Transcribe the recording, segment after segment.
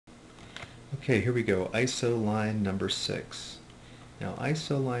Okay, here we go. ISO line number 6. Now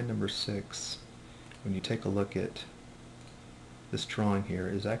ISO line number 6, when you take a look at this drawing here,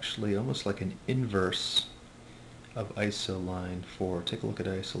 is actually almost like an inverse of ISO line 4. Take a look at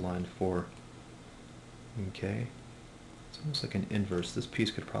ISO line 4. Okay, it's almost like an inverse. This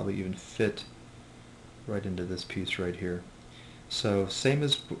piece could probably even fit right into this piece right here. So same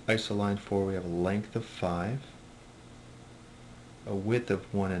as ISO line 4, we have a length of 5, a width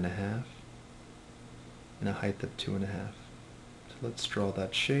of 1.5, and a height of 2.5. So let's draw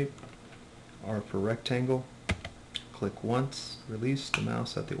that shape. R for rectangle. Click once, release the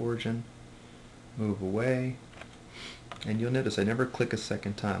mouse at the origin, move away, and you'll notice I never click a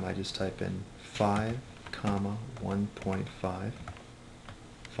second time. I just type in 5, 1.5,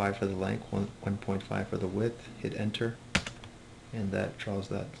 5 for the length, 1.5 for the width, hit enter, and that draws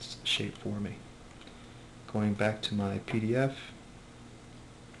that shape for me. Going back to my PDF,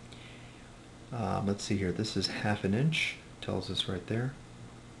 let's see here, this is 1/2 inch, tells us right there.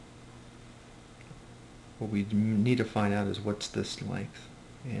 What we need to find out is what's this length,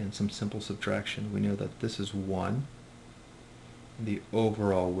 and some simple subtraction. We know that this is 1, the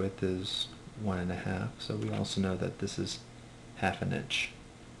overall width is 1.5, so we also know that this is 1/2 inch.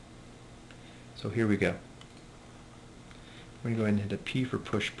 So here we go. We're going to go ahead and hit a P for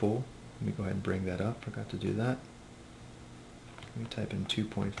push-pull. Let me go ahead and bring that up. Forgot to do that. Let me type in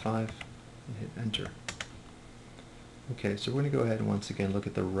 2.5 and hit enter. Okay, so we're going to go ahead and once again look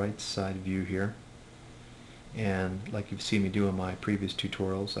at the right side view here. And like you've seen me do in my previous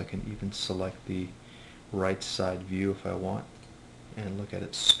tutorials, I can even select the right side view if I want and look at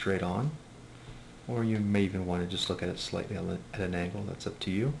it straight on. Or you may even want to just look at it slightly at an angle. That's up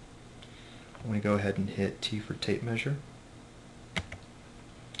to you. I'm going to go ahead and hit T for tape measure.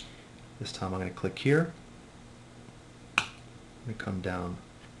 This time I'm going to click here. I'm going to come down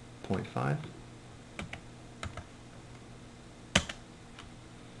 0.5. I'm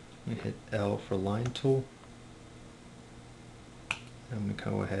going to hit L for line tool. I'm going to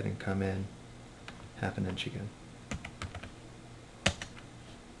go ahead and come in 1/2 inch again.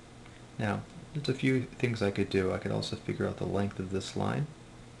 Now, there's a few things I could do. I could also figure out the length of this line.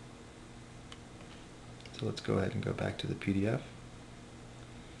 So let's go ahead and go back to the PDF.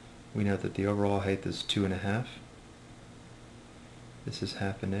 We know that the overall height is 2.5. This is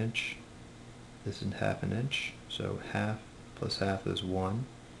 1/2 inch. This is 1/2 inch. So 1/2 plus 1/2 is 1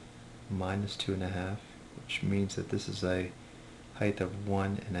 minus 2.5, which means that this is a height of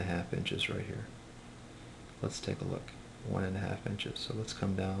 1.5 inches right here. Let's take a look. 1.5 inches. So let's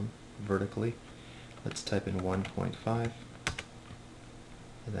come down vertically. Let's type in 1.5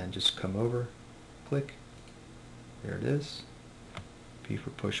 and then just come over, click. There it is. P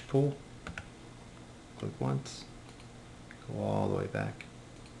for push pull. Click once. Go all the way back.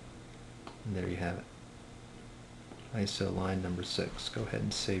 And there you have it. ISO line number 6. Go ahead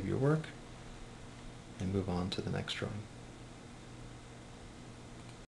and save your work and move on to the next drawing.